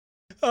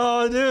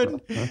Oh,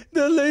 dude,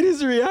 the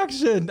lady's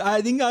reaction.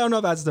 I don't know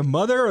if that's the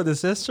mother or the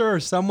sister or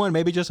someone,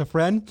 maybe just a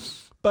friend,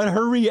 but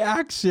her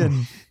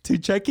reaction to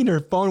checking her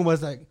phone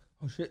was like,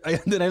 oh shit,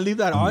 did I leave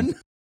that on?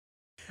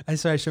 I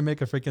said I should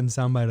make a freaking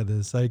soundbite of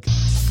this. Like,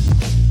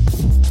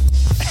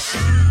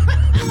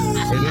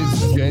 it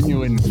is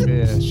genuine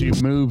fear. She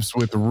moves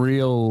with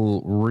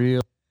real,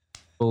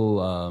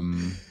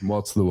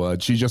 what's the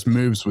word? She just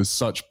moves with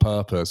such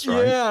purpose,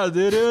 right? Yeah,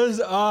 dude, it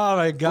was, oh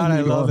my God,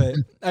 I love it.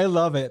 I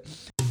love it.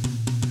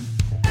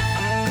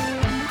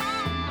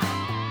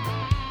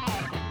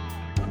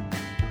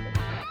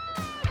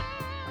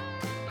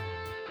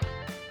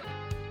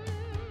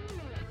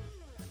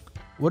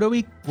 What do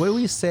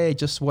we say?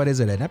 Just what is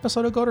it? An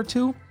episode ago or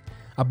two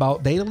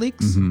about data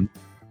leaks? Mm-hmm.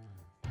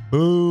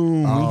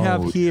 Boom! We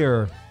have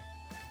here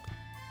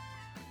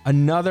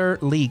another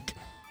leak,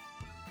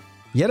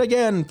 yet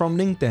again from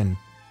LinkedIn.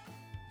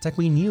 It's like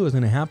we knew it was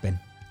going to happen.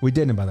 We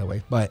didn't, by the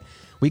way, but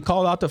we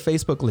called out the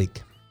Facebook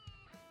leak.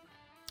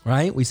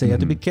 Right? We say you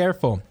have to be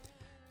careful.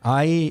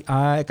 Like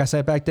I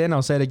said back then,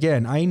 I'll say it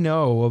again. I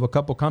know of a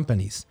couple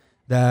companies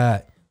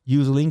that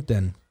use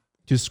LinkedIn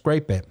to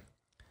scrape it.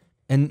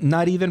 And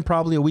not even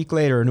probably a week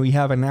later, and we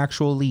have an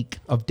actual leak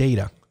of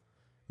data.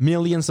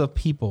 Millions of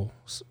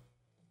people's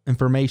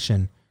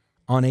information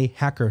on a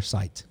hacker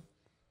site.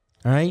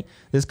 All right.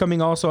 This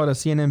coming also out of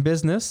CNN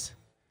Business.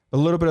 A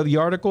little bit of the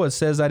article, it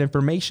says that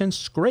information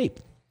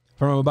scraped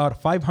from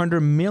about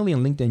 500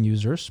 million LinkedIn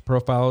users'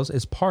 profiles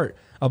is part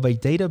of a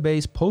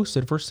database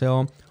posted for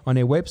sale on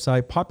a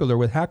website popular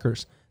with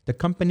hackers. The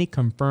company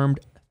confirmed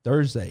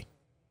Thursday.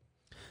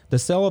 The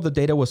sale of the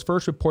data was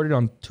first reported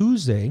on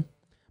Tuesday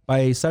by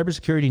a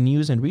cybersecurity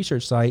news and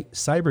research site,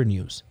 Cyber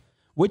News,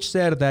 which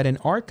said that an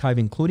archive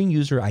including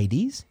user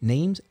IDs,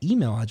 names,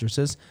 email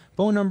addresses,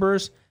 phone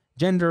numbers,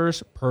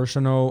 genders,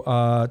 personal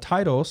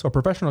titles or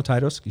professional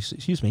titles,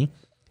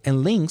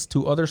 and links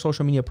to other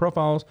social media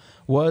profiles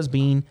was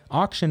being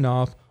auctioned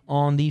off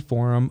on the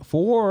forum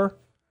for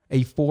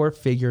a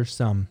 4-figure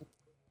sum.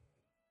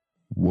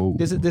 Whoa!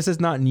 This is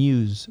not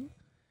news.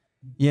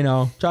 You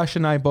know, Josh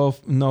and I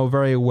both know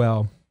very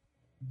well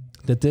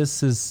that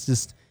this is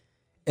just.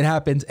 It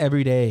happens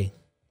every day,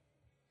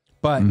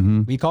 but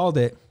we called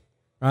it,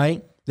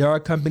 right? There are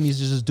companies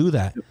that just do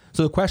that.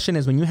 So the question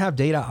is, when you have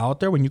data out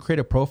there, when you create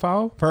a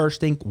profile, first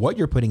think what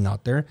you're putting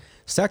out there.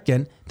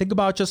 Second, think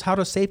about just how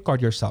to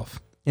safeguard yourself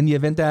in the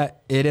event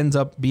that it ends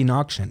up being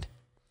auctioned.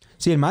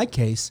 See, in my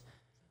case,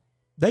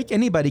 like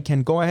anybody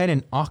can go ahead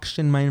and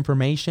auction my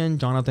information.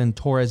 Jonathan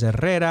Torres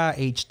Herrera,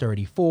 age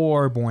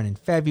 34, born in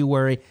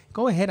February.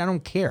 Go ahead. I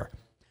don't care.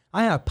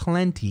 I have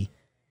plenty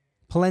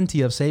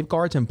of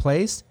safeguards in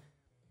place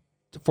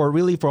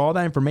for all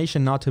that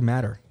information not to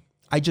matter.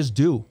 I just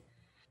do.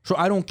 So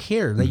I don't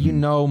care that you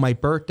know my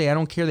birthday. I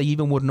don't care that you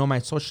even would know my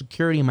social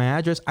security and my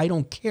address. I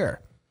don't care,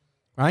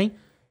 right?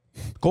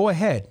 Go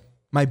ahead.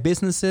 My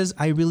businesses,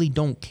 I really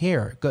don't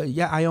care.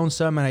 Yeah, I own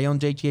Summit. I own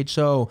JTH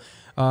Show,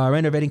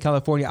 Renovating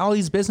California, all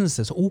these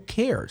businesses. Who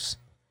cares?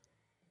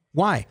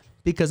 Why?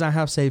 Because I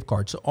have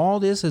safeguards. So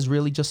all this is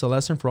really just a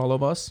lesson for all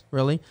of us,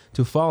 really,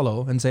 to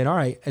follow and say, all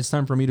right, it's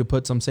time for me to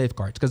put some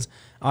safeguards because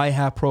I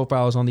have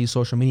profiles on these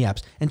social media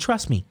apps. And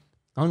trust me,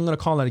 I'm going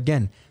to call it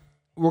again.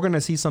 We're going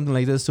to see something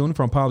like this soon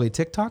from probably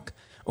TikTok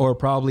or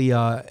probably,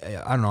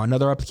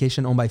 another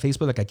application owned by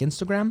Facebook, like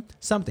Instagram,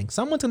 something.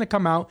 Someone's going to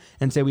come out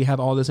and say we have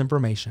all this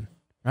information,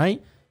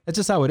 right? That's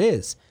just how it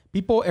is.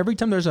 People, every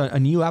time there's a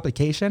new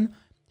application,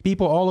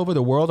 people all over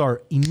the world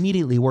are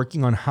immediately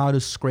working on how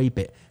to scrape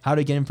it, how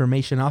to get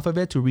information off of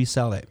it to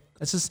resell it.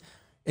 That's just,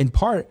 in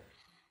part,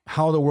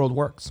 how the world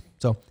works.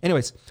 So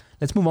anyways,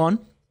 let's move on.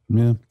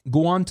 Yeah.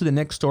 Go on to the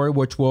next story,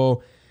 which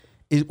will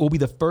be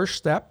the first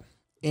step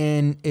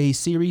in a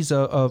series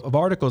of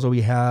articles that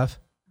we have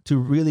to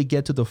really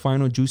get to the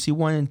final juicy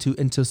one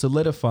and to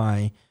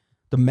solidify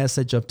the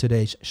message of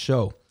today's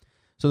show.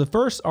 So the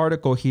first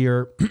article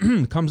here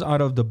comes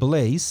out of The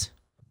Blaze.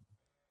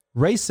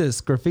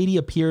 Racist graffiti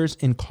appears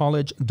in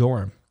college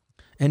dorm.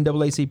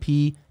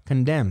 NAACP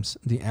condemns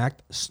the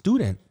act.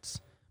 Students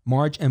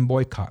march and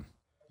boycott.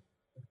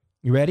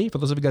 You ready? For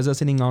those of you guys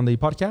listening on the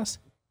podcast.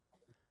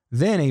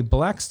 Then a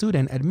black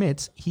student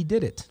admits he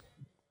did it.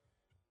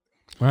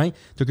 All right.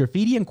 The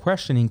graffiti in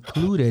question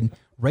included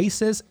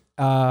racist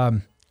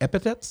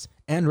epithets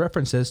and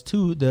references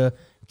to the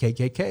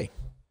KKK.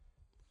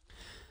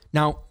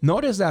 Now,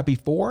 notice that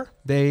before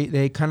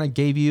they kind of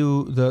gave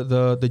you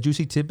the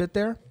juicy tidbit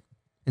there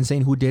and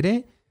saying who did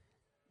it.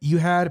 You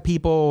had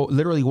people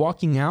literally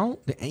walking out,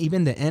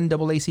 even the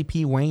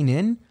NAACP weighing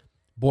in,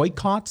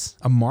 boycotts,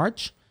 a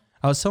march.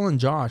 I was telling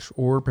Josh,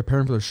 or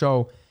preparing for the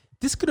show,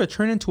 this could have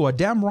turned into a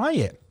damn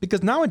riot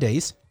because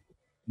nowadays,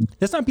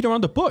 let's not beat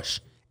around the bush.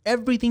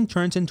 Everything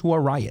turns into a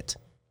riot,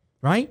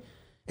 right?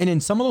 And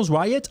in some of those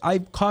riots,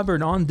 I've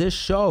covered on this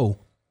show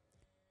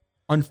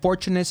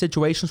unfortunate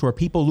situations where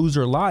people lose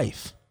their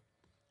life.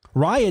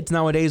 Riots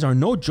nowadays are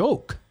no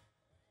joke.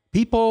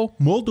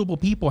 Multiple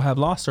people have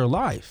lost their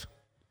life.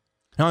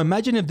 Now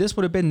imagine if this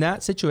would have been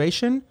that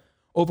situation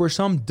over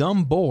some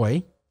dumb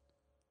boy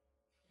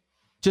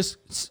Just,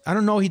 I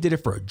don't know. He did it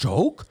for a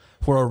joke,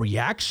 for a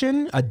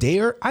reaction, a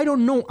dare. I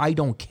don't know. I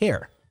don't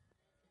care.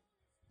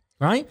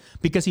 Right?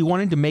 Because he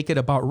wanted to make it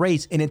about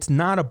race, and it's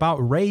not about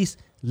race,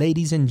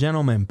 ladies and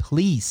gentlemen.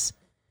 Please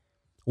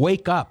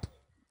wake up.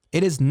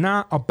 It is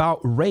not about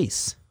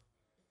race.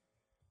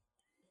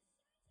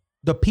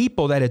 The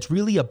people that it's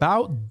really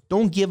about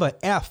don't give a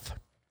F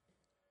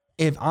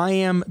if I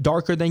am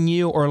darker than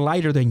you or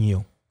lighter than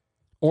you,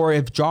 or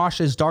if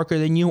Josh is darker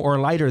than you or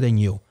lighter than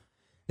you.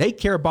 They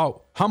care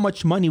about how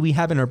much money we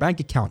have in our bank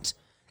accounts.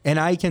 And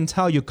I can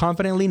tell you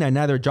confidently that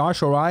neither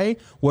Josh or I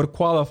would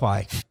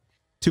qualify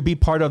to be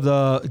part of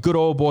the good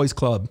old boys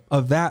club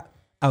of that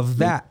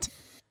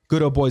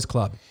good old boys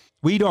club.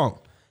 We don't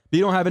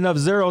have enough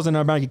zeros in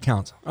our bank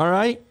accounts. All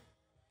right.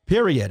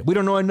 Period. We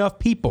don't know enough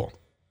people,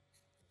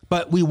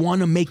 but we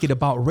want to make it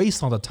about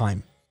race all the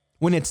time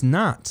when it's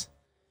not.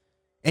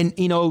 And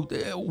you know,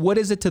 what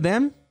is it to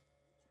them?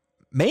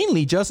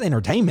 Mainly just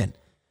entertainment.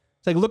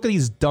 It's like, look at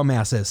these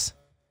dumbasses,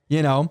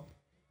 you know,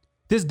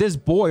 this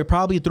boy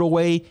probably threw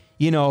away,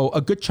 you know,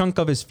 a good chunk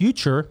of his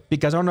future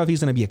because I don't know if he's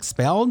going to be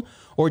expelled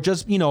or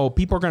just, you know,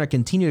 people are going to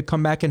continue to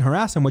come back and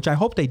harass him, which I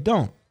hope they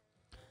don't,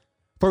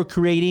 for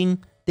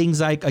creating things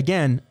like,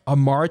 again, a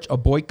march, a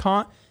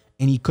boycott,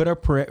 and he could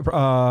have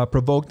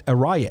provoked a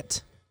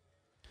riot.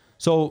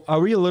 So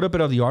I'll read a little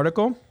bit of the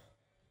article.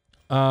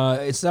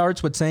 It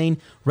starts with saying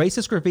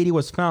racist graffiti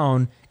was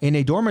found in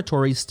a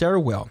dormitory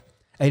stairwell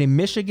at in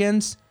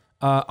Michigan's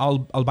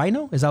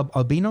Albino? Is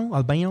Albino?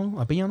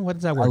 What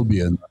is that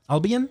word?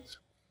 Albion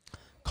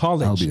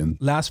College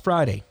last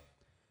Friday.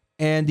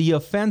 And the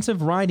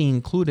offensive writing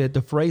included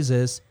the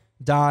phrases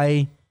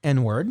die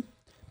N-word,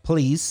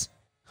 please.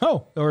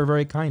 Oh, they were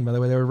very kind, by the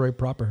way. They were very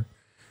proper.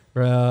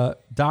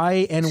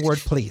 Die N-word,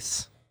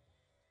 please.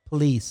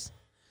 Please.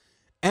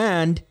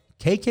 And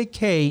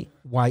KKK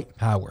white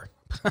power.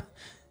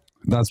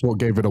 That's what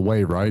gave it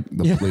away, right?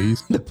 The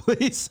please. The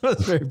please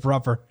was very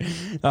proper.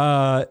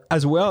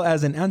 As well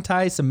as an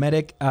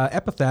anti-Semitic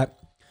epithet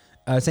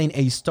saying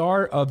a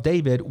Star of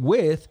David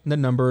with the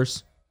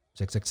numbers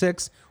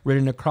 666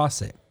 written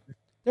across it.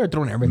 They're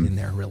throwing everything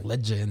there,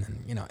 religion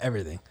and, you know,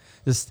 everything.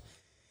 Just,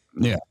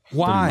 yeah.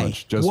 Why?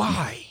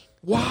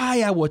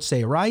 Why, I would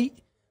say, right?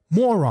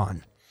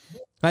 Moron.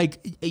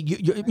 Like,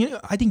 you know,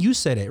 I think you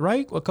said it,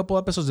 right? A couple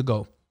episodes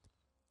ago.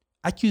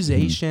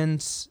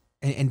 Accusations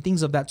and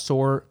things of that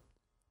sort,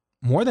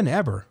 more than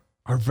ever,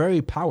 are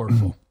very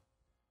powerful,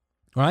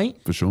 right?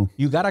 For sure.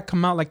 You got to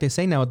come out, like they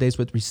say nowadays,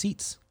 with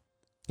receipts.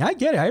 I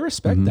get it. I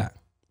respect that,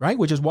 right?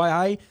 Which is why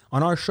I,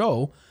 on our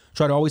show,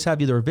 try to always have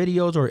either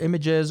videos or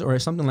images or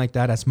something like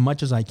that as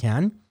much as I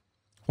can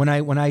when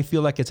I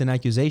feel like it's an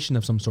accusation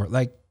of some sort,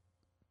 like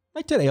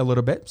today a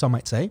little bit, some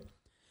might say.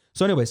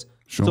 So anyways,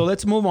 so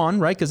let's move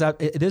on, right? Because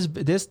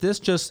this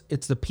just,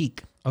 it's the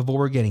peak of what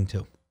we're getting to,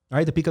 all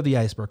right? The peak of the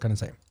iceberg, kind of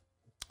say.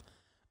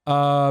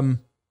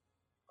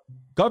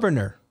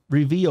 Governor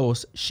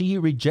reveals she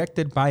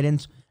rejected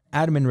Biden's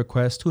admin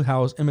request to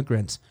house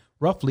immigrants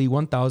roughly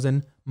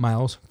 1,000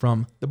 miles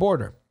from the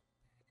border.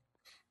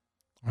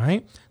 All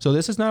right. So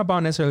this is not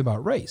necessarily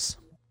about race,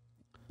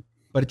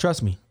 but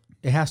trust me,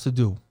 it has to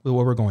do with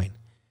where we're going.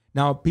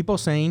 Now, people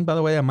saying, by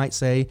the way, I might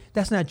say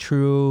that's not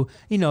true.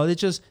 You know, it's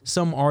just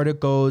some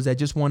articles that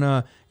just want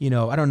to, you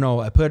know, I don't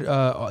know, put,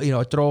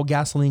 throw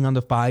gasoline on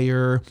the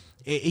fire.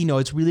 You know,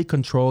 it's really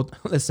controlled.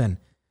 Listen.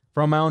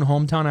 From my own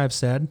hometown, I've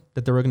said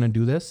that they were going to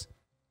do this,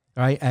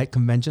 right, at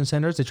convention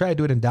centers. They tried to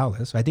do it in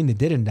Dallas. I think they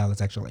did it in Dallas,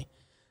 actually.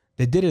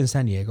 They did it in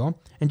San Diego.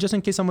 And just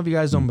in case some of you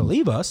guys don't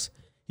believe us,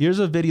 here's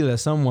a video that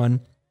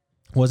someone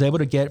was able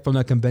to get from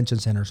the convention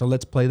center. So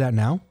let's play that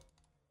now.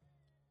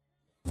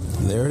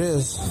 There it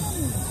is.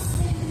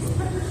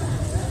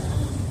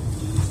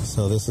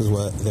 So this is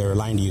what they're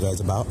lying to you guys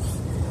about.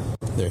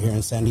 They're here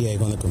in San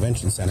Diego in the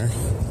convention center,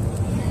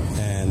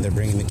 and they're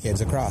bringing the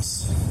kids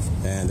across,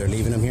 and they're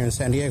leaving them here in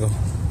San Diego.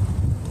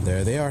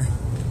 There they are.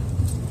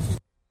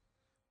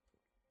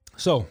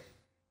 So,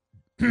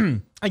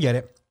 I get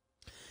it.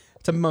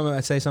 Some people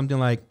might say something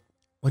like,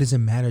 what does it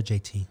matter,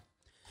 JT?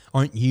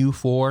 Aren't you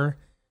for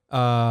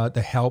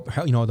the help,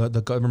 you know,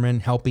 the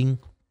government helping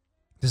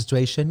the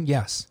situation?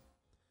 Yes.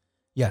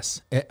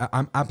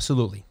 I'm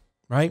absolutely,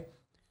 right?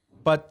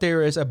 But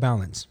there is a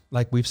balance,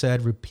 like we've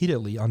said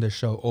repeatedly on this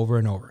show over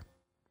and over.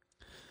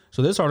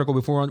 So this article,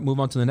 before we move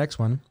on to the next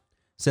one,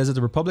 says that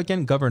the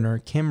Republican governor,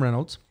 Kim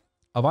Reynolds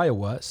of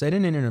Iowa, said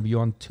in an interview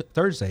on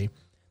Thursday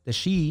that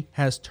she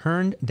has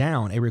turned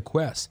down a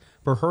request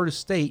for her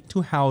state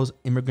to house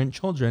immigrant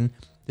children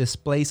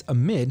displaced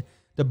amid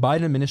the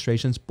Biden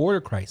administration's border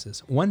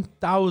crisis,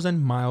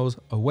 1,000 miles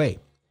away.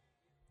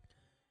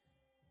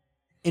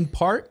 In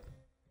part,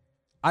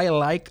 I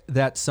like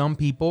that some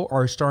people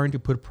are starting to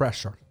put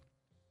pressure,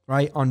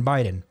 right, on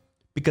Biden,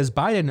 because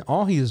Biden,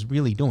 all he is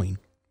really doing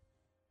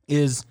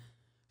is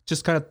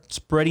just kind of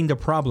spreading the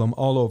problem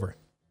all over.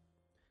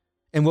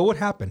 And what would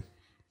happen?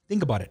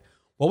 Think about it.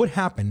 What would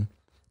happen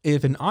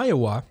if in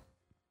Iowa,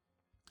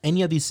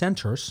 any of these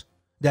centers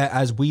that,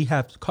 as we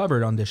have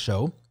covered on this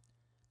show,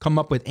 come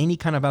up with any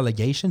kind of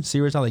allegation,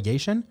 serious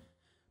allegation,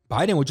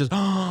 Biden would just,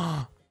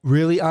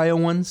 Really,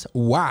 Iowans?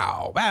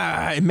 Wow.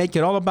 And make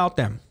it all about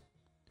them.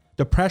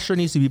 The pressure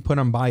needs to be put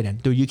on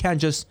Biden. Dude, you can't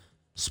just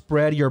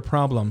spread your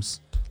problems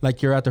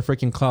like you're at the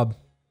freaking club,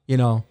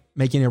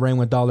 making it rain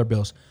with dollar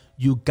bills.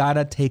 You got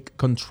to take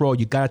control.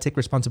 You got to take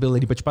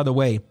responsibility. Which, by the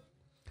way,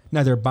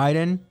 neither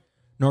Biden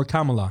nor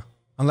Kamala,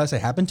 unless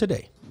it happened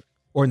today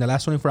or in the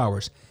last 24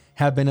 hours,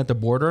 have been at the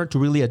border to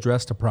really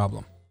address the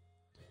problem.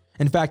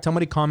 In fact,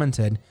 somebody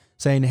commented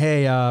saying,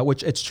 hey,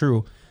 which it's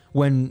true,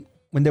 when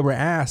they were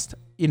asked,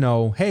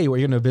 hey, we're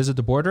going to visit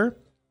the border,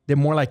 they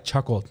more like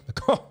chuckled.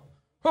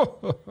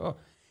 Like,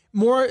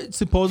 more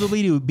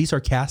supposedly to be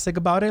sarcastic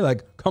about it.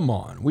 Like, come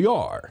on, we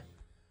are.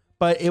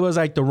 But it was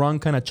like the wrong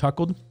kind of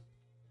chuckled.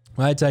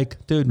 Right? It's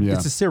like, dude,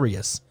 This is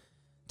serious.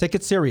 Take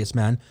it serious,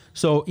 man.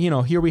 So,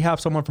 here we have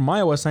someone from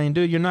Iowa saying,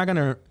 dude, you're not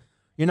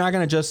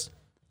gonna just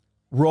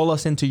roll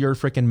us into your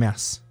freaking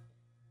mess.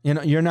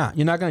 You're not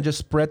gonna just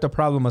spread the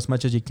problem as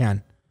much as you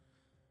can.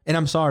 And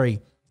I'm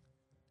sorry,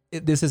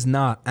 this is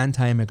not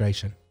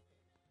anti-immigration.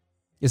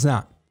 It's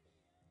not.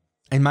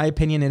 In my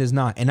opinion, it is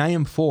not. And I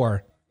am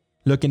for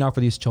looking out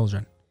for these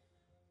children.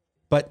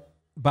 But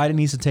Biden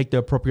needs to take the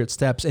appropriate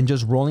steps, and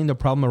just rolling the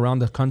problem around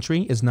the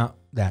country is not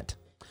that.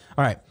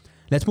 All right,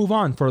 let's move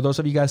on. For those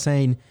of you guys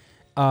saying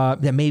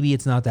that maybe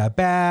it's not that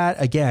bad,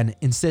 again,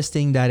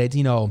 insisting that it's,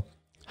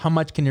 how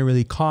much can it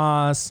really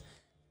cost?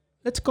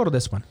 Let's go to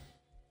this one.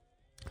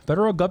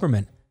 Federal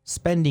government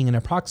spending an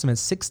approximate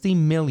 $60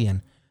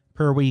 million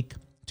per week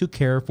to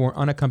care for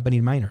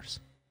unaccompanied minors.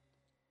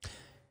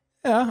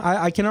 Yeah,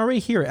 I can already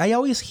hear it. I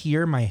always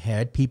hear in my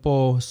head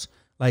people's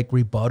like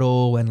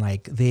rebuttal and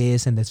like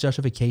this and this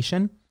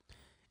justification.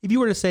 If you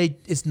were to say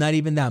it's not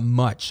even that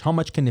much, how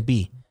much can it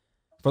be?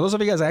 For those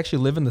of you guys that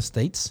actually live in the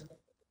States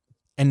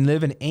and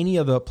live in any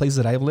of the places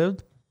that I've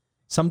lived,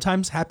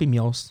 sometimes Happy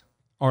Meals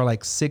are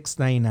like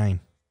 $6.99.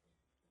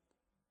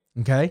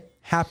 Okay?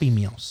 Happy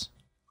Meals.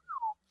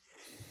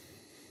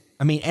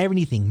 I mean,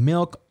 everything,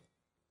 milk,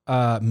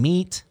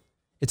 meat.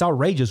 It's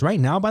outrageous. Right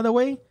now, by the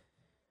way,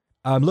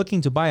 I'm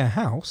looking to buy a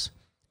house,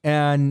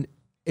 and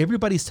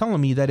everybody's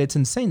telling me that it's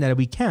insane that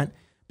we can't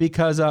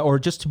because, or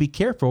just to be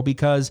careful,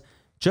 because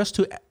just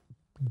to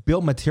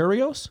build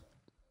materials,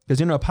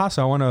 because El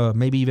Paso, I want to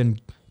maybe even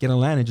get a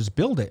land and just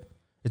build it.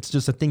 It's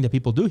just a thing that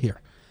people do here.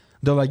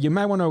 They're like, you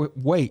might want to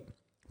wait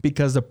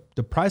because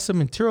the price of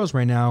materials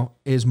right now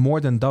is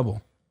more than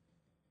double.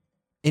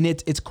 And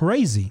it's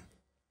crazy,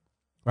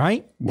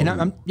 right? Whoa. And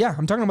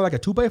I'm talking about like a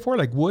 2x4,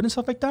 like wood and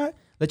stuff like that.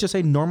 Let's just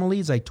say normally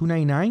it's like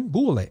 $2.99.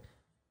 Google it.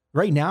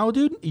 Right now,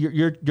 dude,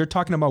 you're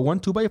talking about one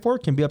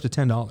 2x4 can be up to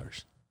 $10.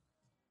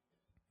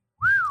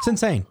 It's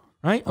insane,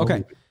 right?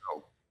 Okay.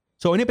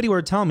 So anybody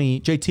were to tell me,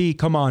 JT,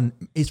 come on,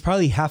 it's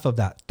probably half of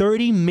that.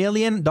 $30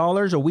 million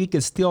a week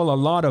is still a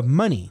lot of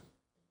money.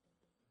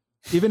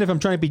 Even if I'm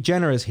trying to be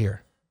generous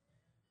here.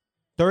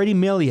 30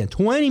 million,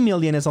 20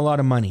 million is a lot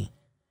of money.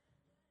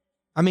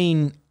 I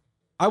mean,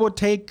 I would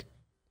take,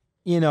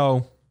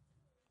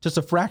 just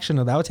a fraction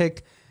of that. I would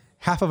take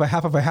half of a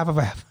half.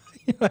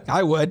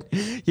 I would,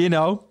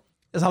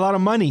 it's a lot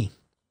of money.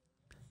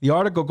 The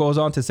article goes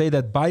on to say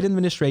that Biden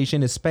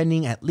administration is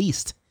spending at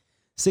least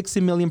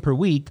 $60 million per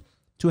week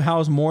to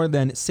house more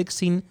than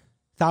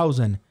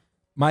 16,000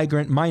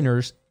 migrant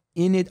minors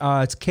in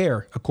its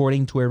care,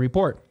 according to a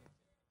report.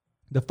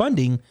 The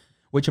funding,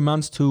 which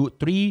amounts to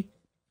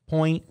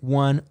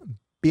 $3.1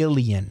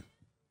 billion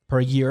per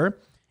year,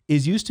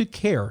 is used to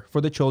care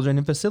for the children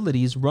in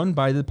facilities run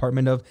by the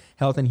Department of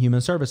Health and Human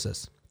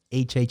Services,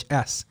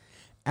 HHS,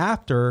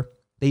 after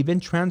they've been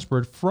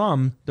transferred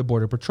from the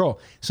Border Patrol.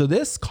 So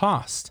this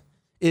cost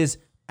is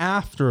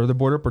after the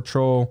Border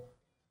Patrol,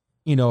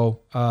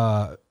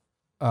 I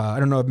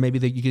don't know if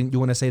maybe you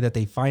want to say that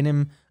they find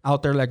him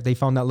out there, like they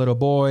found that little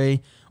boy,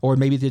 or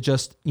maybe they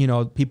just,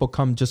 people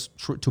come just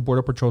to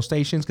Border Patrol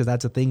stations, because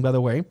that's a thing, by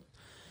the way.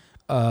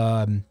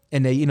 And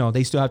they,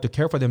 they still have to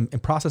care for them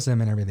and process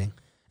them and everything.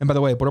 And by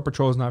the way, Border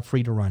Patrol is not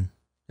free to run.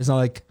 It's not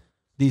like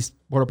these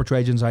Border Patrol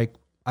agents, like,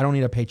 I don't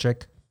need a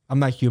paycheck. I'm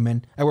not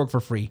human. I work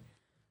for free.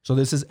 So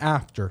this is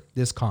after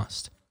this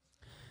cost.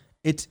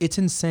 It's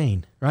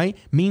insane, right?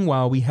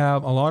 Meanwhile, we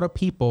have a lot of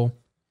people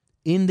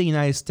in the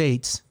United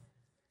States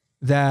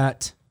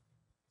that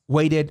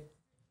waited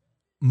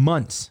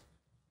months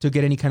to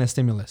get any kind of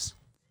stimulus.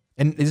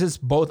 And this is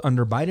both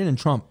under Biden and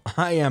Trump.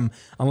 I am,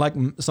 unlike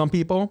some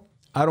people,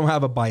 I don't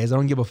have a bias. I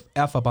don't give a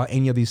F about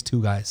any of these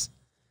two guys.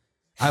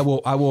 I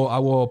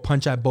will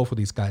punch at both of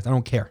these guys. I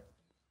don't care.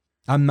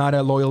 I'm not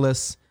a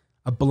loyalist,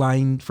 a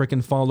blind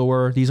freaking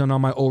follower. These are not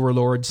my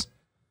overlords,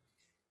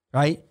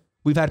 right?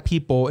 We've had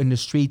people in the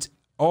streets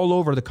all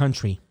over the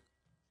country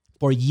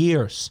for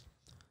years.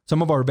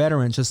 Some of our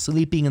veterans just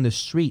sleeping in the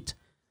street.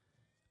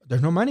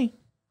 There's no money.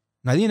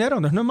 No dinero.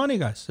 There's no money,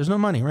 guys. There's no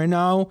money. Right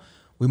now,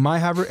 we might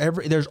have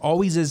there's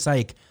always this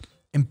like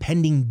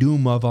impending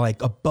doom of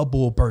like a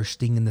bubble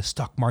bursting in the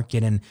stock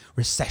market and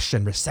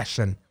recession. There's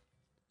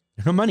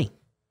no money.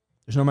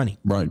 There's no money.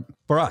 Right.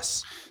 For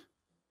us.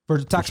 For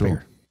the taxpayer. For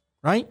sure.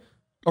 Right?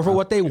 Or for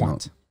what they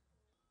want.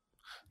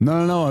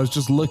 No. I was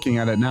just looking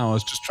at it now. I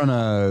was just trying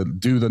to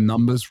do the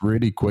numbers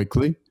really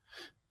quickly.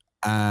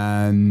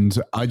 And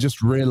I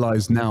just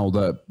realized now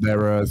that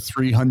there are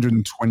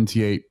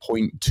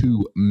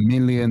 328.2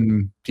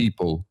 million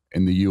people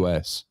in the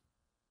US.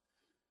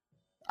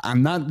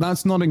 And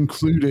that's not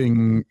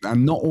including,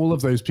 and not all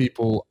of those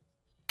people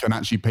can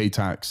actually pay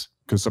tax,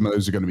 because some of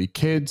those are going to be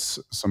kids,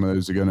 some of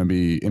those are going to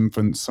be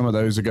infants, some of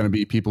those are going to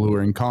be people who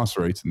are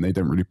incarcerated and they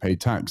don't really pay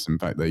tax. In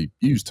fact, they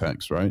use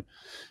tax, right?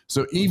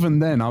 So even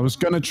then, I was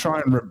going to try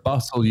and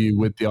rebuttal you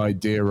with the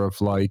idea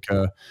of like,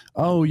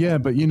 oh yeah,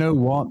 but you know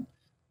what?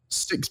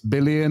 6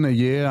 billion a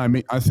year. I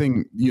mean, I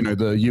think,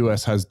 the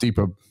US has deep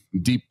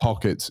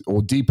pockets,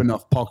 or deep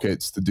enough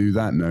pockets to do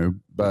that. No,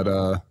 but,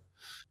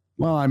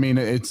 well, I mean,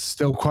 it's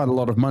still quite a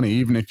lot of money,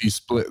 even if you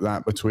split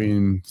that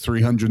between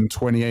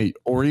 328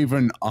 or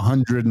even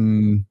 100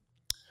 and,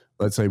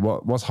 let's say,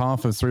 what's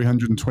half of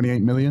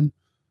 328 million?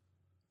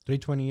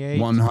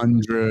 328.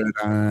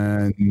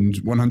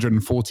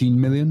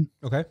 114 million.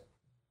 Okay.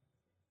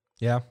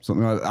 Yeah.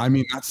 Something like that. I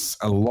mean, that's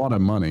a lot of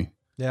money.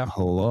 Yeah.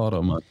 A lot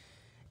of money.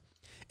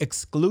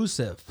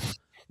 Exclusive.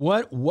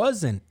 What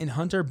wasn't in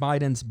Hunter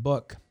Biden's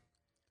book?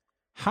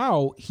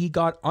 How he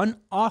got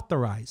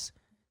unauthorized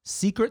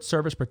Secret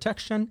Service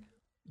protection,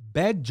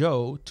 begged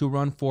Joe to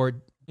run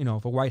for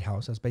White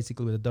House. That's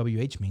basically what the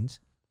WH means.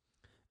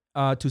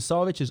 To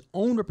salvage his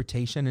own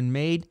reputation, and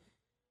made,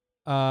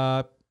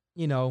 adult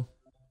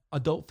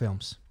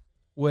films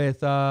with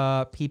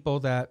people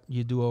that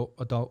you do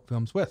adult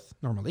films with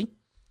normally.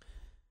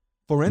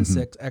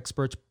 Forensics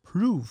experts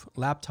prove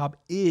laptop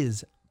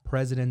is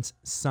president's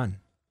son.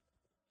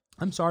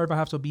 I'm sorry if I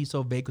have to be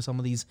so vague with some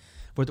of these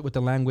with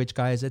the language,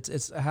 guys. I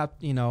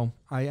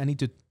need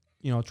to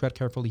tread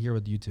carefully here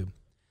with YouTube.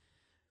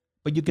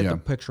 But you get the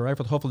picture, right?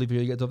 Hopefully, if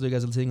you guys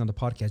are listening on the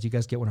podcast, you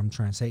guys get what I'm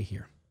trying to say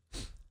here.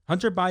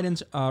 Hunter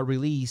Biden's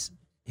released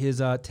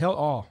his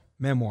tell-all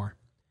memoir,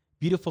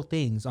 Beautiful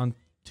Things, on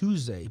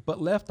Tuesday,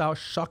 but left out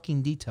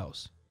shocking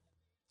details.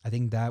 I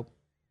think that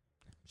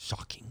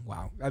shocking.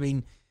 Wow. I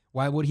mean,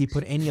 why would he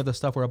put any of the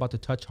stuff we're about to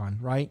touch on,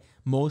 right?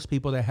 Most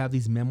people that have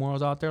these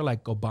memoirs out there,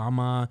 like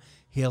Obama,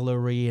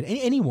 Hillary, and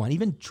anyone,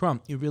 even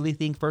Trump, you really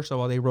think, first of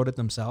all, they wrote it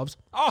themselves?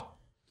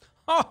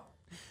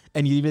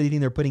 And you really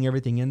think they're putting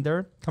everything in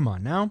there? Come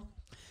on now.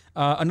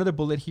 Another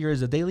bullet here is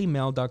the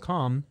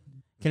dailymail.com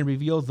can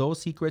reveal those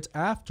secrets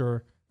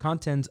after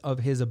contents of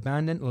his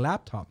abandoned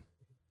laptop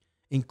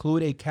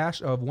include a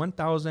cache of over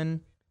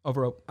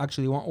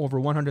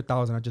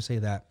 100,000, I'll just say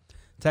that,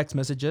 text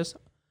messages,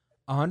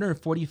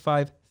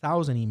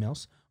 145,000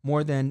 emails,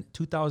 more than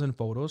 2,000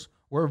 photos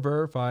were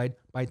verified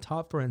by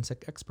top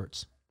forensic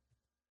experts.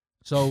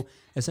 So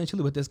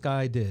essentially what this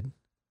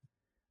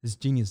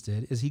genius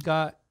did, is he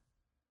got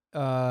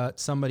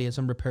somebody at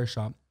some repair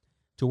shop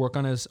to work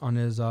on his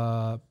it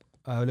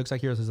looks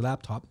like here's his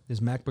laptop, his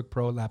MacBook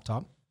Pro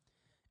laptop,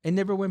 and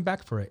never went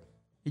back for it.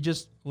 He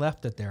just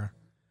left it there.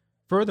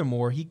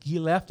 Furthermore, he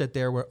left it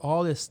there where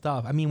all this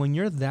stuff, I mean, when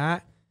you're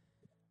that,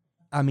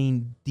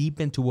 deep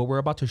into what we're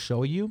about to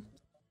show you,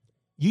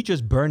 you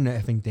just burn the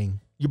effing thing.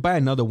 You buy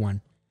another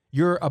one.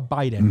 You're a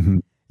Biden. Mm-hmm.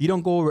 You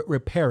don't go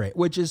repair it,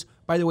 which is,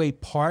 by the way,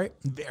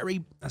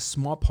 a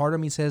small part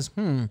of me says,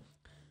 I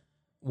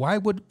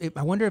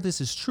wonder if this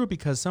is true,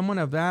 because someone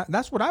of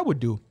that's what I would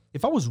do.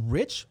 If I was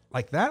rich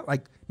like that,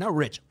 like not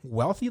rich,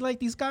 wealthy like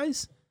these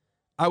guys,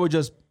 I would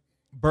just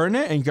burn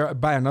it and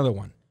buy another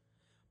one.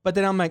 But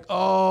then I'm like,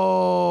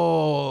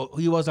 oh,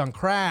 he was on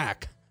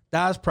crack.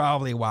 That's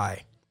probably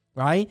why,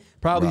 right?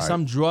 Probably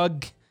some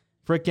drug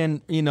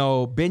freaking,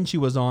 binge he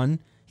was on.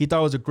 He thought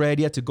it was a great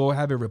idea to go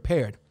have it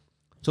repaired.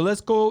 So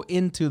let's go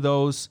into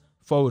those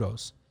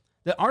photos.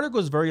 The article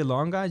is very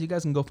long, guys. You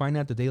guys can go find it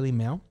at the Daily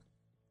Mail.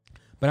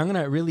 But I'm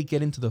going to really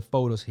get into the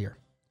photos here.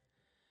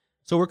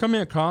 So we're coming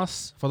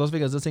across, for those of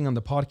you guys listening on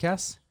the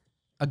podcast,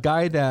 a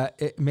guy that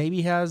it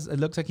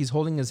looks like he's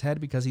holding his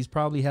head because he's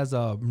probably has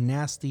a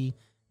nasty,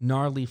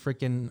 gnarly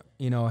freaking,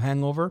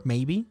 hangover,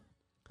 maybe.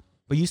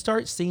 But you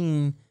start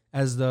seeing,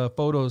 as the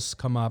photos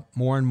come up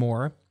more and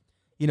more,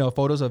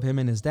 photos of him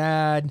and his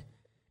dad.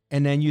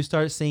 And then you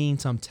start seeing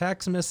some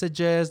text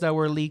messages that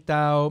were leaked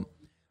out,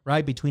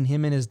 right, between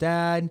him and his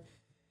dad.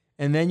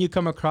 And then you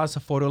come across a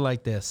photo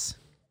like this.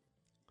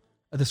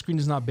 The screen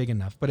is not big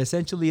enough, but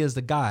essentially is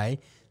the guy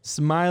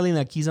smiling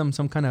like he's on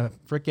some kind of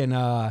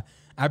freaking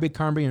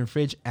Abercrombie and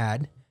Fitch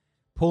ad,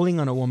 pulling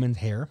on a woman's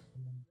hair.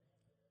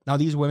 Now,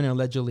 these women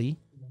allegedly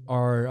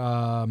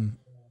are,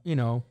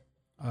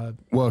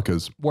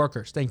 workers.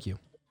 Workers, thank you.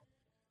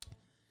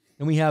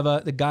 And we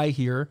have the guy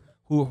here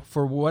who,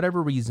 for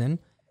whatever reason,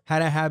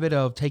 had a habit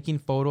of taking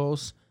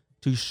photos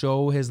to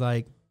show his,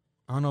 like,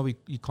 I don't know,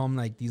 you call them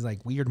like these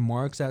like weird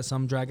marks that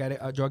some drug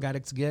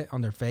addicts get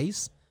on their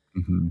face.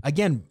 Mm-hmm.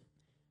 Again,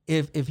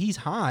 if he's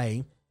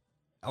high,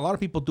 a lot of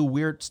people do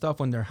weird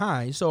stuff when they're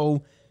high.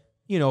 So,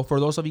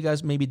 for those of you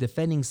guys maybe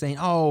defending, saying,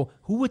 oh,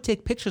 who would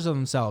take pictures of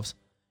themselves?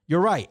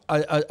 You're right.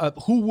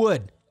 Who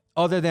would,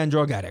 other than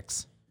drug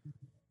addicts?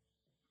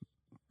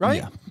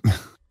 Right? Yeah,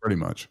 pretty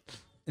much.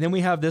 And then we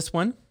have this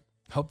one.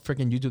 Hope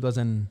freaking YouTube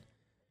doesn't,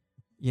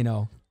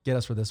 get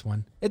us for this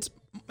one. It's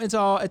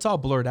all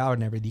blurred out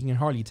and everything. You can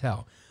hardly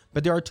tell.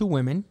 But there are two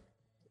women.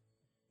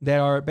 that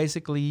are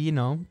basically, you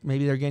know,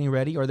 maybe they're getting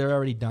ready or they're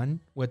already done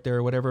with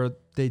their whatever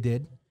they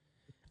did.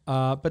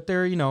 But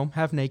they're, you know,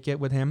 half naked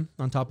with him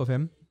on top of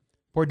him.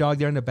 Poor dog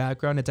there in the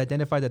background. It's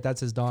identified that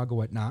that's his dog or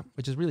whatnot,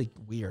 which is really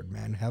weird,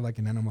 man. Have like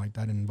an animal like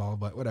that involved,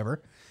 but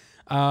whatever.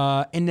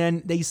 And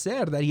then they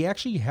said that he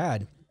actually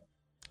had,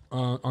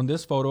 on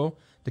this photo,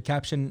 the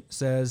caption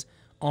says,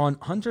 on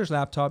Hunter's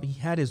laptop, he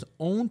had his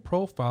own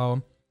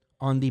profile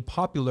on the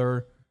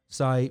popular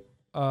site,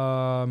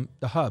 the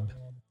Hub.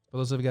 For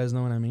those of you guys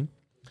know what I mean.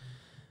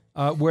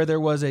 Where there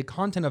was a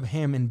content of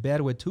him in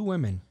bed with 2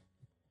 women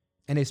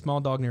and a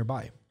small dog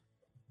nearby.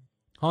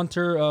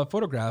 Hunter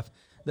photographed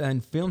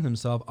and filmed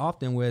himself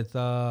often with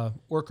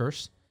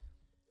workers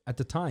at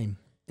the time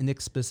in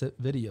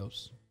explicit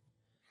videos.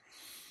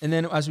 And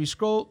then as we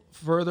scroll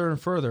further and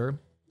further,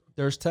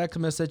 there's text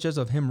messages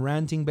of him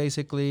ranting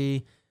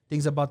basically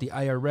things about the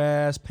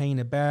IRS, paying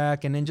it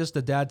back, and then just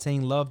the dad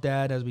saying, love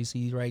dad, as we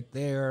see right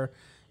there.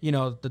 You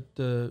know,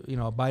 the you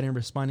know, Biden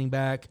responding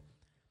back.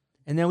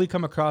 And then we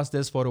come across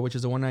this photo, which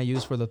is the one I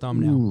used for the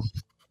thumbnail. Ooh.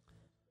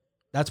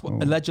 That's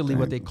what allegedly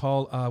what they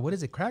call, what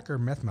is it, crack or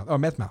meth mouth? Oh,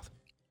 meth mouth.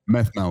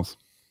 Meth mouth.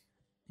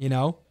 You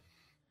know?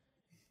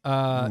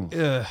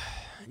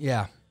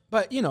 Yeah.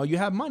 But, you know, you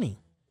have money.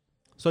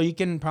 So you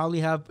can probably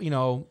have, you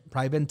know,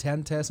 private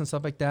intent tests and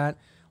stuff like that,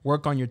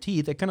 work on your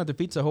teeth. It kind of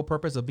defeats the whole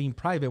purpose of being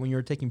private when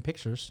you're taking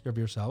pictures of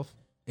yourself.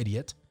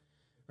 Idiot.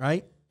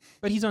 Right?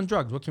 But he's on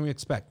drugs. What can we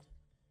expect?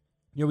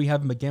 Here we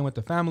have him again with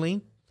the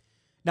family.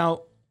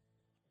 Now,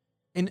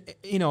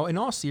 in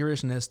all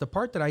seriousness, the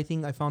part that I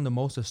think I found the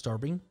most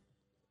disturbing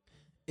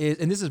is,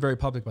 and this is very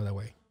public, by the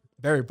way,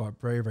 very,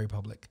 very, very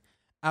public.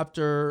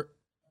 After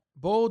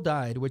Bo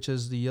died, which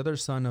is the other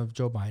son of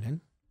Joe Biden,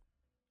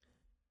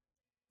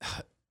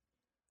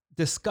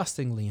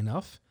 disgustingly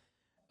enough,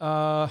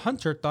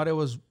 Hunter thought it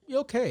was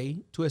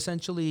okay to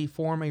essentially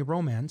form a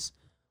romance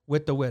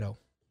with the widow,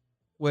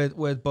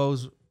 with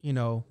Bo's, you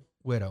know,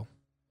 widow.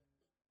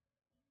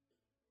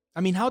 I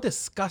mean, how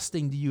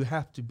disgusting do you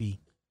have to be?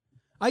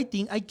 I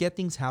think I get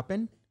things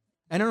happen,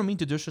 and I don't mean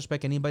to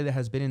disrespect anybody that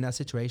has been in that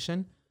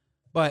situation,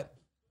 but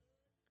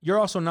you're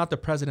also not the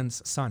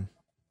president's son.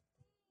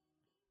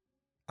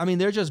 I mean,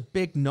 they're just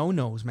big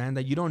no-nos, man,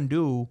 that you don't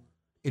do,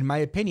 in my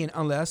opinion,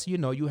 unless you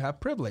know you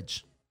have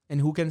privilege. And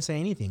who can say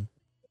anything,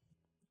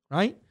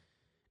 right?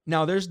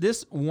 Now, there's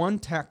this one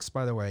text,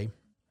 by the way.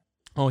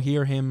 I'll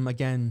hear him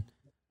again,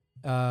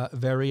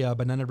 very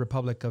Banana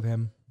Republic of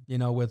him, you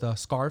know, with a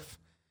scarf.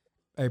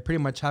 Pretty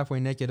much halfway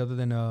naked other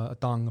than a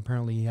thong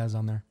apparently he has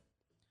on there.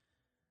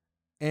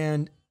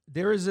 And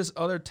there is this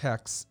other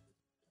text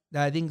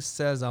that I think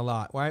says a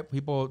lot, right?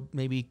 People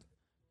maybe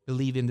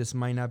believing this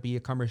might not be a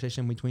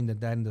conversation between the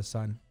dad and the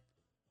son.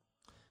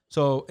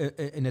 So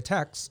in the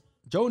text,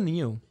 Joe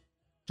knew,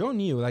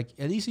 like,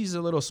 at least he's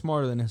a little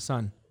smarter than his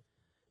son.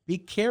 Be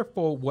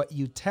careful what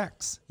you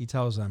text, he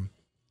tells them.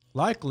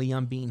 Likely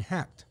I'm being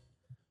hacked.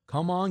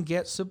 Come home,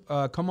 get some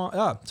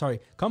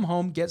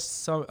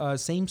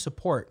same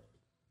support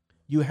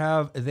you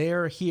have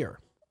there here.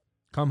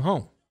 Come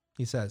home,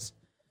 he says,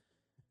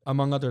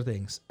 among other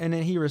things. And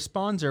then he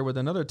responds there with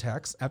another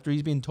text after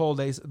he's been told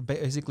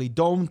basically,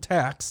 don't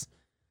text,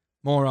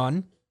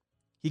 moron.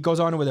 He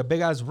goes on with a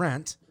big ass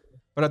rant.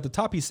 But at the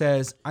top, he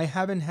says, I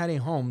haven't had a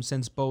home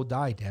since Bo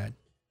died, Dad.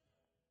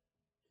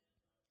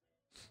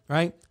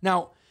 Right?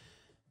 Now,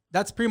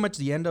 that's pretty much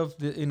the end of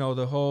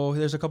the whole,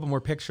 there's a couple more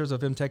pictures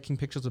of him taking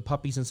pictures of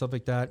puppies and stuff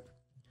like that.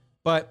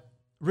 But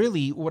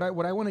really, what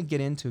I want to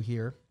get into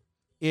here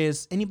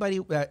is anybody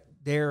that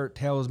there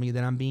tells me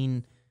that I'm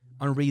being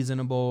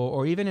unreasonable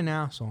or even an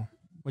asshole,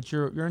 which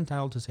you're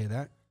entitled to say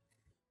that.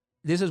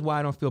 This is why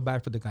I don't feel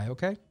bad for the guy,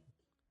 okay?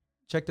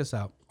 Check this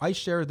out. I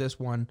shared this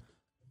one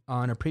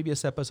on a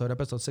previous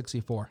episode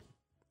 64.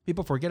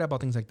 People forget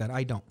about things like that.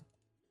 I don't.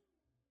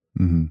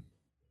 Mm-hmm.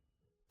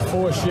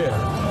 For shit.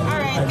 All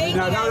right, thank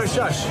you. No,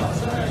 shush.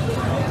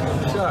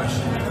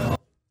 Shush.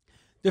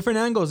 Different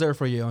angles there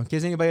for you, in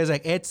case anybody's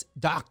like, it's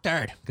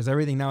doctored. Because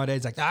everything nowadays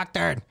is like,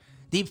 doctored.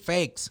 Deep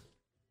fakes.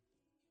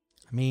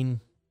 I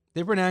mean,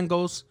 different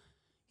angles.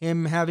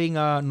 Him having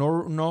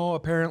no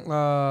apparent,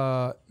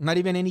 not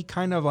even any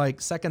kind of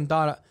like second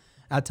thought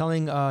at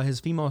telling his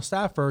female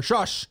staffer,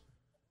 shush.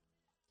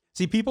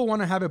 See, people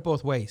want to have it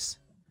both ways.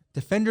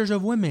 Defenders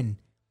of women.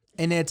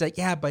 And it's like,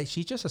 yeah, but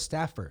she's just a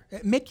staffer.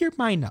 Make your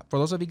mind up. For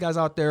those of you guys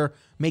out there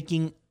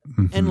making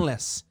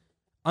endless,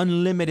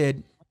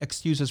 unlimited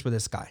excuses for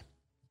this guy.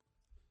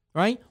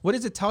 Right? What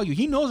does it tell you?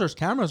 He knows there's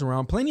cameras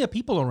around, plenty of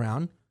people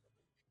around.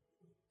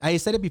 I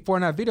said it before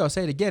in that video. I'll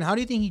say it again. How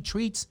do you think he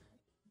treats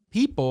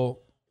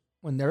people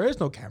when there is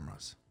no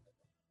cameras?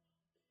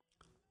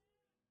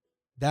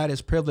 That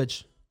is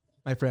privilege,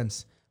 my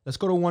friends. Let's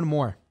go to one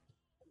more.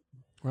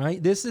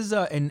 Right? This is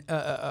an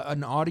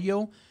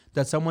audio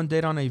that someone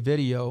did on a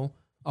video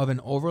of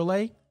an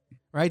overlay.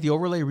 Right? The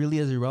overlay really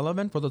is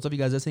irrelevant. For those of you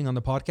guys listening on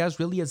the podcast,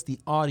 really it's the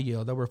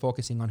audio that we're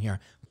focusing on here.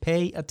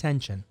 Pay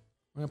attention.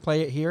 I'm going to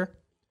play it here.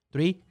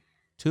 3,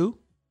 2.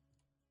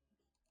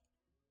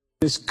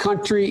 This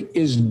country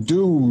is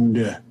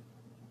doomed.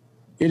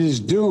 It is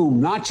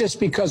doomed, not just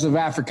because of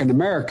African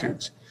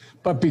Americans,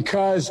 but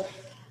because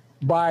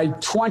by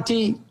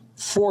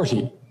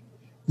 2040,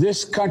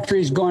 this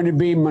country is going to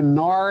be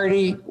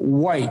minority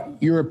white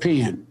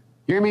European.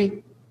 Hear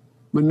me?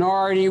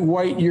 Minority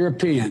white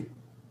European.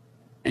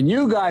 And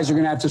you guys are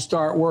going to have to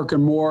start working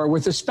more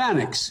with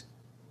Hispanics,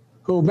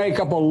 who make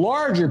up a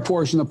larger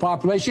portion of the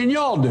population than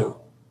y'all do.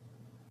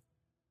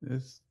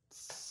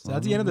 So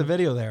that's the end of the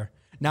video there.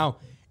 Now,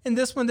 in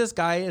this one, this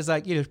guy is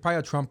like, he's probably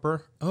a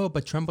Trumper. Oh,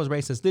 but Trump was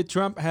racist.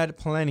 Trump had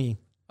plenty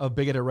of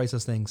bigoted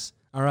racist things.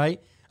 All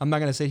right? I'm not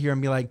going to sit here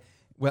and be like,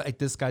 well, like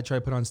this guy tried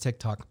to put on his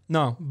TikTok.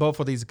 No,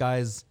 both of these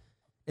guys,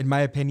 in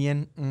my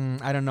opinion,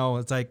 I don't know.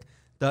 It's like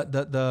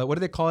the what do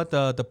they call it?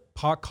 The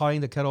pot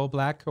calling the kettle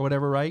black or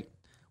whatever, right?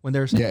 When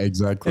there's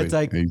exactly. It's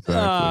like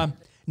exactly.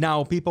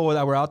 Now people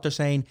that were out there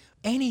saying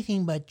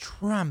anything but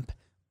Trump,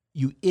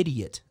 you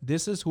idiot.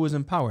 This is who is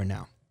in power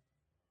now.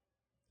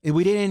 If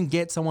we didn't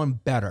get someone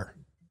better,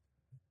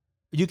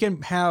 you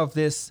can have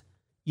this,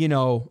 I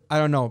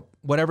don't know,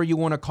 whatever you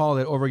want to call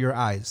it over your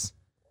eyes.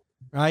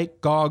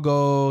 Right?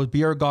 Goggles,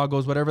 beer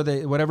goggles,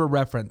 whatever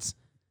reference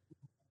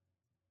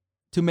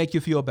to make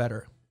you feel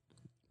better.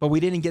 But we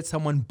didn't get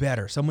someone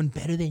better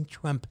than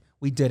Trump.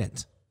 We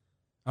didn't.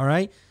 All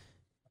right?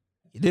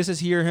 This is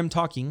him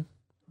talking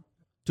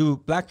to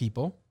black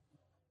people,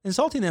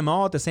 insulting them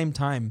all at the same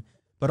time,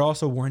 but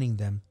also warning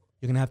them,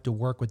 you're going to have to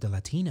work with the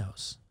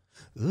Latinos.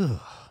 Ugh.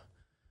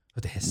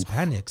 With the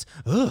Hispanics.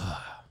 Ugh.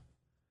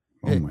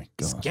 Oh my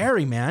God.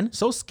 Scary, man.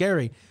 So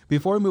scary.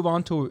 Before we move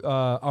on to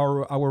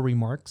our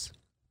remarks,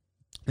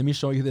 let me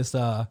show you this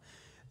guy.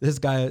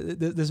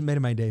 This made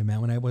my day, man.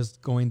 When I was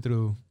going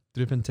through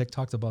different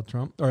TikToks about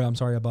Trump,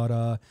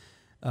 about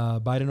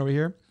Biden over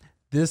here.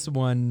 This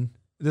one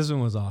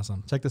was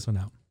awesome. Check this one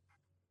out.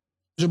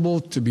 Eligible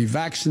to be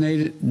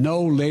vaccinated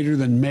no later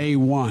than May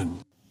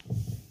 1.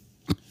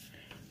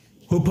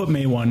 Who put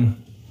May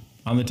 1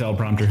 on the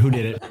teleprompter? Who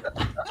did it?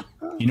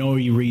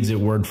 He reads it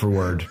word for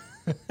word.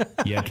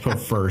 You have to put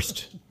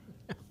first.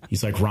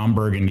 He's like Ron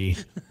Burgundy.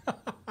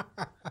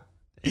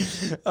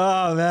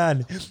 Oh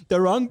man, the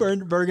wrong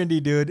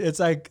Burgundy, dude. It's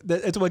like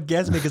it's what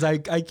gets me because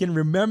I can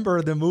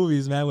remember the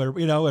movies, man. With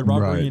Ron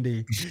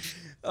Burgundy.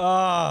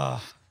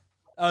 Oh,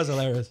 that was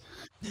hilarious.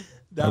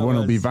 I want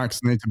to be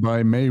vaccinated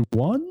by May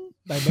 1.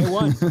 By May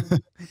 1.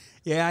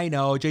 Yeah, I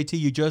know, JT.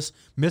 You just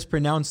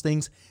mispronounced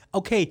things.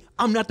 Okay,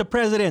 I'm not the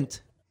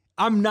president.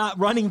 I'm not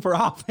running for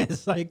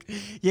office. Like,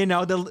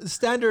 the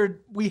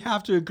standard we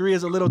have to agree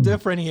is a little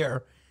different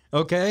here.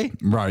 Okay,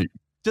 right?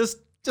 Just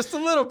a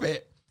little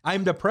bit.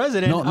 I'm the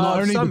president. Not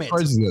only Summit. the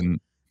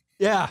president.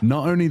 Yeah.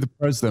 Not only the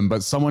president,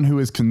 but someone who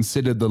is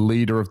considered the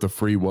leader of the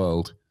free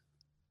world.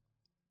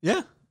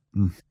 Yeah.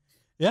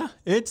 Yeah.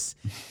 It's,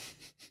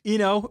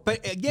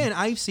 but again,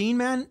 I've seen,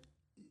 man,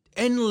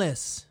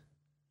 endless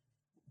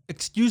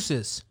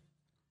excuses.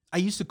 I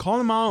used to call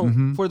them out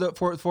for the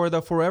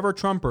forever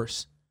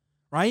Trumpers,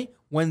 right?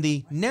 When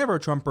the never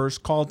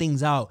Trumpers call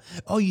things out.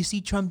 Oh, you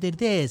see, Trump did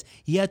this.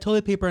 He had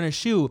toilet paper in a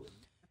shoe.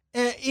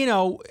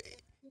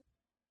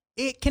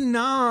 It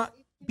cannot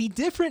be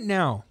different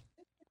now.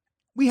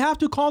 We have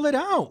to call it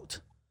out,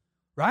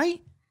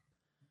 right?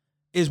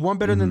 Is one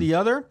better than the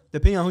other?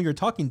 Depending on who you're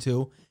talking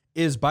to.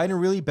 Is Biden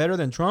really better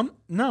than Trump?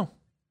 No,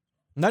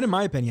 not in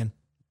my opinion.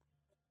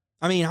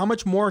 I mean, how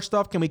much more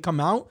stuff can we come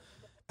out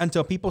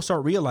until people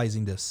start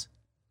realizing this?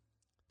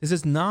 This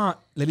is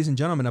not, ladies and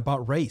gentlemen,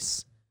 about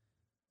race,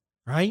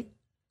 right?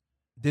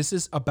 This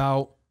is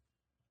about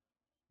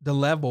the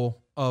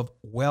level of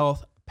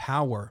wealth,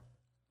 power.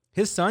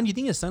 His son, you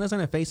think his son is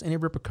going to face any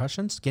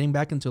repercussions? Getting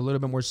back into a little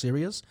bit more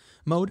serious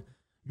mode.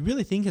 You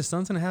really think his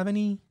son's going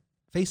to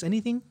face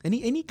anything?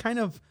 Any kind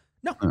of,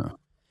 no.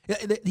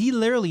 He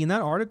literally, in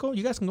that article,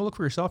 you guys can go look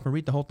for yourself and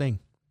read the whole thing.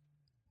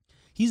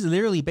 He's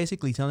literally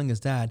basically telling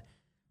his dad,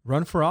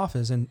 run for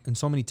office in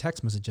so many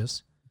text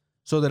messages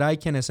so that I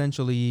can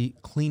essentially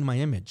clean my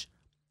image.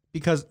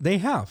 Because they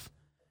have.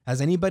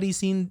 Has anybody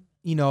seen,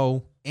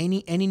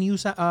 any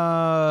news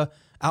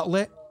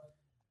outlet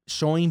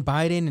showing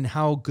Biden and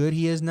how good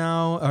he is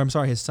now? Or, I'm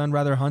sorry, his son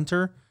rather,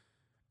 Hunter,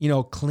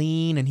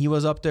 clean, and he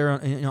was up there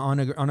on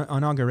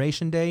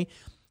inauguration day.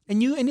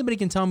 And anybody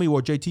can tell me,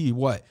 well, JT,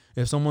 what?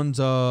 If someone's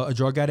a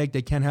drug addict,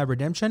 they can't have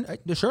redemption?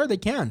 Sure, they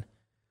can.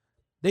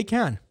 They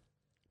can.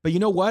 But you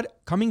know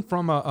what? Coming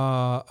from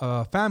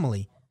a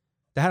family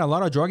that had a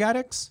lot of drug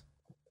addicts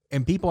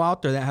and people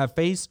out there that have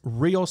faced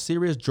real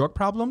serious drug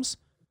problems,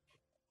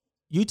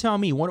 you tell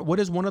me, what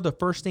is one of the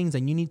first things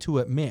that you need to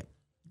admit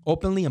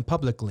openly and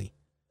publicly?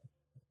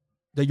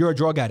 That you're a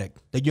drug addict,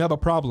 that you have a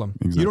problem.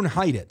 Exactly. You don't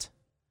hide it.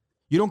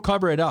 You don't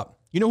cover it up.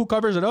 You know who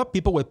covers it up?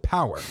 People with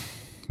power.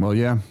 Well,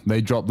 yeah,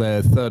 they dropped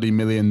their $30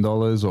 million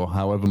or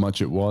however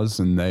much it was,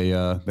 and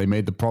they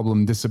made the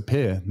problem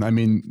disappear. I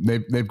mean,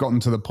 they've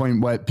gotten to the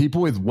point where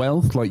people with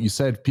wealth, like you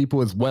said, people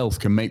with wealth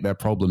can make their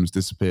problems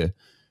disappear.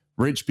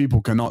 Rich people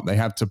cannot. They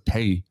have to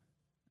pay.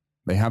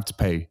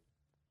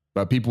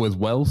 But people with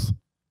wealth,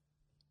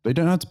 they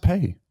don't have to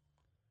pay.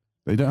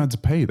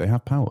 They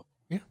have power.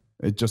 Yeah.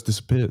 It just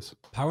disappears.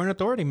 Power and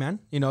authority, man.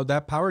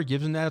 That power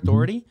gives them that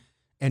authority.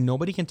 and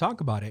nobody can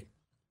talk about it.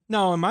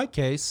 Now, in my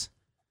case,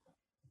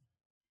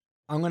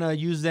 I'm going to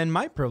use then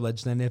my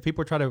privilege. Then if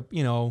people try to,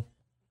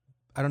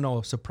 I don't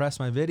know, suppress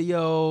my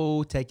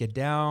video, take it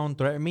down,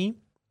 threaten me,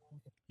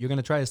 you're going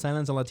to try to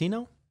silence a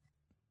Latino?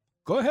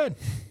 Go ahead.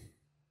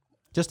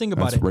 Just think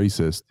about it. That's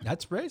racist.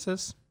 That's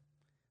racist.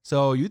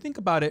 So you think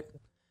about it.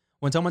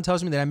 When someone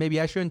tells me that maybe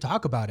I shouldn't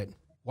talk about it,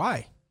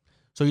 why?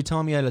 So you're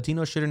telling me a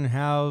Latino shouldn't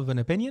have an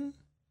opinion?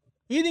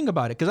 You think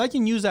about it, because I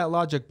can use that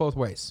logic both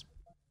ways,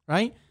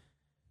 right?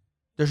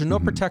 There's no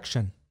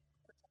protection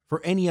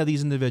for any of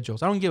these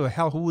individuals. I don't give a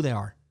hell who they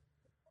are.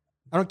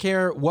 I don't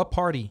care what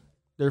party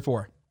they're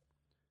for.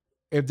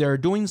 If they're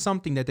doing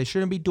something that they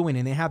shouldn't be doing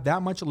and they have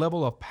that much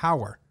level of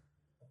power,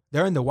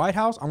 they're in the White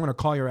House, I'm going to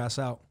call your ass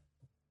out.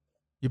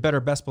 You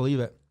better best believe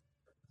it.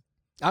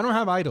 I don't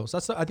have idols.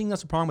 I think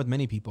that's the problem with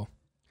many people.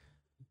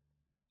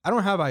 I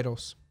don't have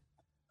idols.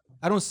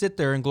 I don't sit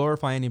there and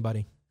glorify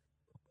anybody.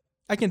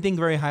 I can think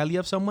very highly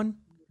of someone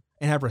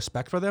and have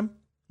respect for them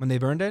when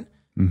they've earned it,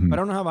 but I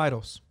don't have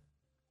idols.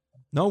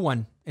 No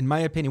one, in my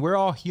opinion. We're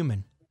all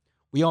human.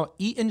 We all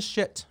eat and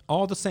shit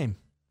all the same.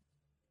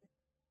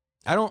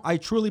 I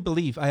truly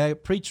believe, I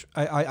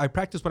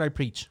practice what I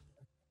preach.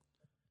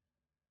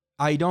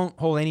 I don't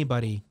hold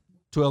anybody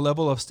to a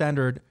level of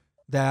standard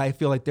that I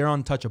feel like they're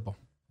untouchable.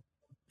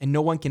 And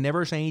no one can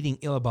ever say anything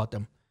ill about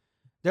them.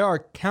 There are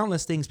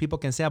countless things people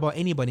can say about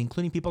anybody,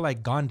 including people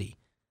like Gandhi.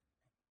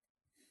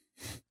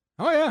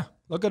 Oh yeah,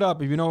 look it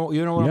up. If you know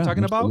what I'm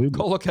talking about,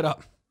 go look it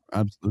up.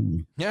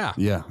 Absolutely. Yeah.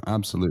 Yeah,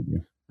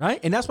 absolutely. Right?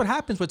 And that's what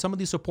happens with some of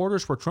these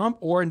supporters for Trump,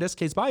 or in this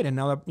case, Biden,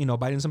 now that,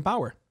 Biden's in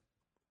power.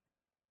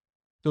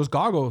 Those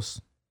goggles,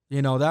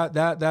 they're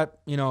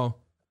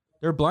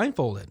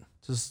blindfolded.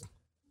 Just,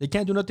 they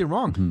can't do nothing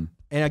wrong.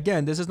 And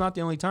again, this is not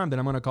the only time that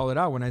I'm going to call it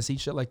out when I see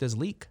shit like this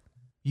leak.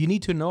 You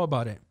need to know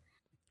about it,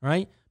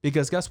 right?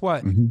 Because guess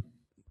what?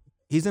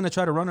 He's going to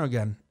try to run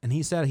again. And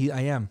he said,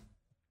 I am.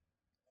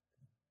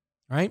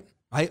 Right?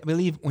 I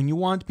believe when you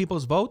want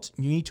people's votes,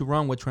 you need to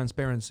run with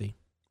transparency.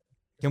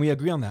 Can we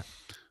agree on that?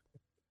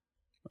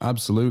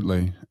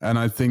 Absolutely. And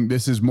I think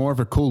this is more of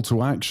a call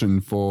to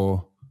action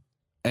for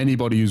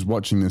anybody who's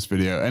watching this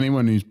video,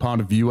 anyone who's part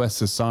of US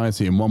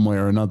society in one way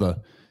or another.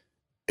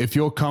 If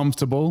you're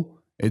comfortable,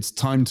 it's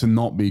time to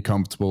not be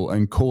comfortable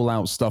and call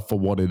out stuff for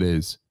what it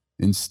is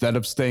instead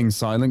of staying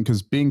silent,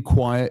 because being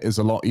quiet is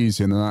a lot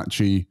easier than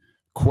actually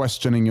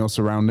questioning your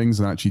surroundings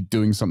and actually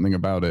doing something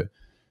about it.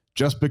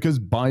 Just because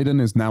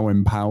Biden is now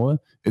in power,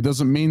 it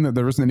doesn't mean that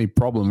there isn't any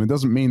problem. It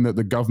doesn't mean that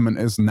the government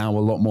is now a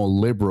lot more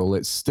liberal.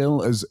 It's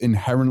still as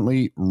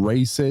inherently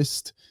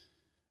racist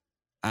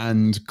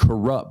and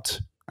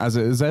corrupt as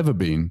it has ever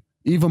been,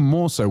 even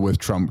more so with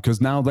Trump,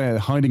 because now they're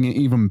hiding it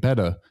even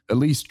better. At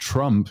least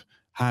Trump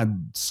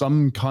had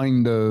some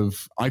kind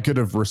of, I could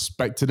have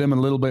respected him a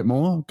little bit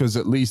more, because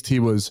at least he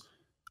was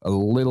a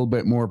little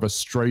bit more of a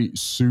straight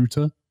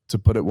shooter, to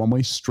put it one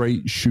way,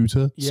 straight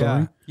shooter. Yeah.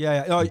 Sorry.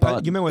 Yeah.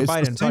 Oh, you meant with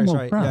Biden.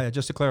 Sorry. Yeah.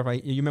 Just to clarify,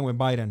 you meant with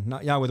Biden.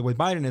 With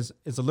Biden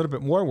is a little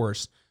bit more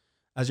worse,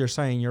 as you're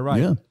saying. You're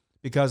right. Yeah.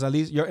 Because at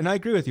least and I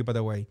agree with you, by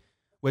the way.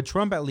 With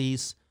Trump, at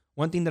least,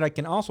 one thing that I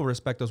can also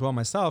respect as well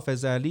myself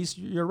is that at least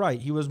you're right.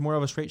 He was more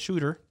of a straight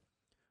shooter,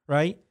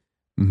 right?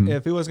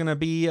 If he was going to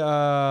be,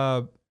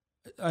 I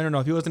don't know,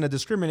 if he was going to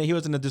discriminate, he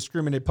was going to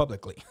discriminate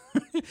publicly.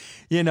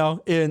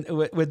 And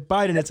with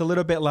Biden, it's a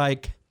little bit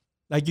like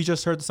you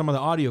just heard some of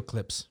the audio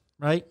clips,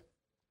 right?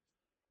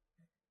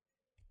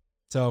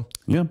 So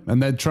yeah,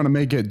 and they're trying to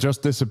make it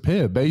just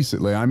disappear,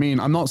 basically. I mean,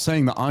 I'm not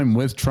saying that I'm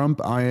with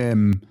Trump. I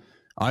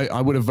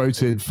would have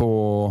voted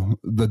for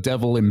the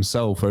devil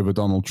himself over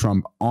Donald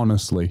Trump,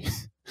 honestly.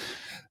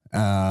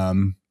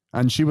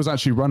 And she was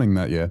actually running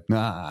that year.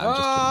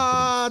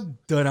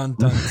 Dun.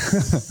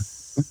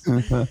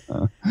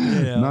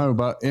 No,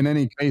 but in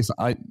any case,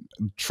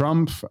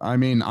 Trump, I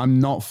mean, I'm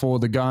not for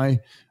the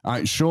guy.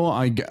 I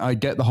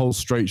get the whole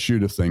straight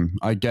shooter thing.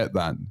 I get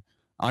that.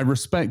 I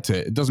respect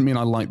it. It doesn't mean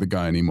I like the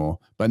guy anymore.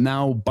 But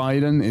now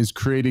Biden is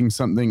creating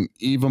something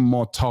even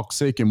more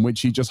toxic in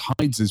which he just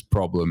hides his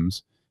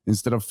problems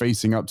instead of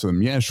facing up to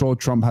them. Yeah, sure,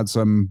 Trump had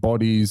some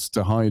bodies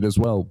to hide as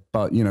well,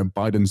 but,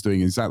 Biden's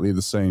doing exactly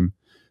the same.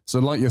 So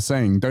like you're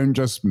saying, don't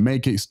just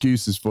make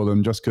excuses for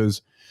them just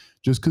because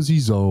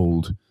he's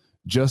old,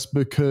 just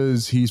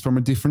because he's from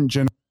a different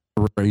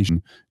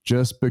generation,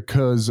 just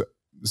because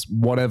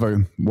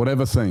whatever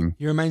thing.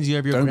 He reminds you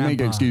of your grandpa. Don't make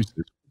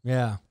excuses.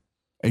 Yeah.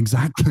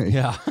 Exactly.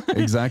 Yeah.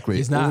 Exactly.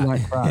 He's not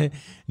like crap.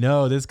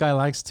 No, this guy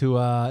likes to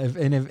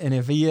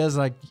if he is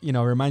like,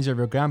 reminds you of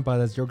your grandpa,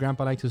 does your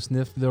grandpa like to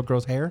sniff little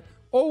girl's hair?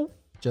 Oh,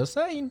 just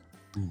saying.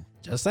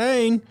 Just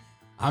saying.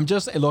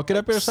 Look it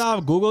up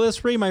yourself. Google is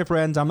free, my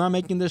friends. I'm not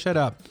making this shit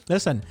up.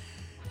 Listen,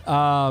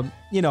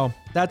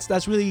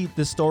 that's really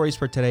the stories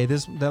for today.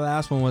 The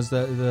last one was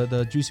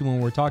the juicy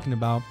one we're talking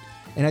about.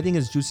 And I think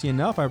it's juicy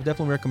enough. I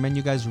definitely recommend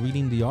you guys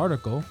reading the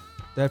article.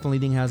 Definitely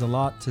think it has a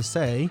lot to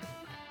say.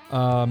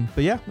 But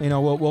yeah,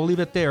 we'll leave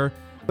it there.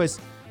 But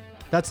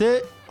that's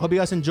it. Hope you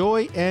guys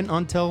enjoy, and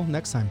until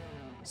next time,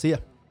 see ya.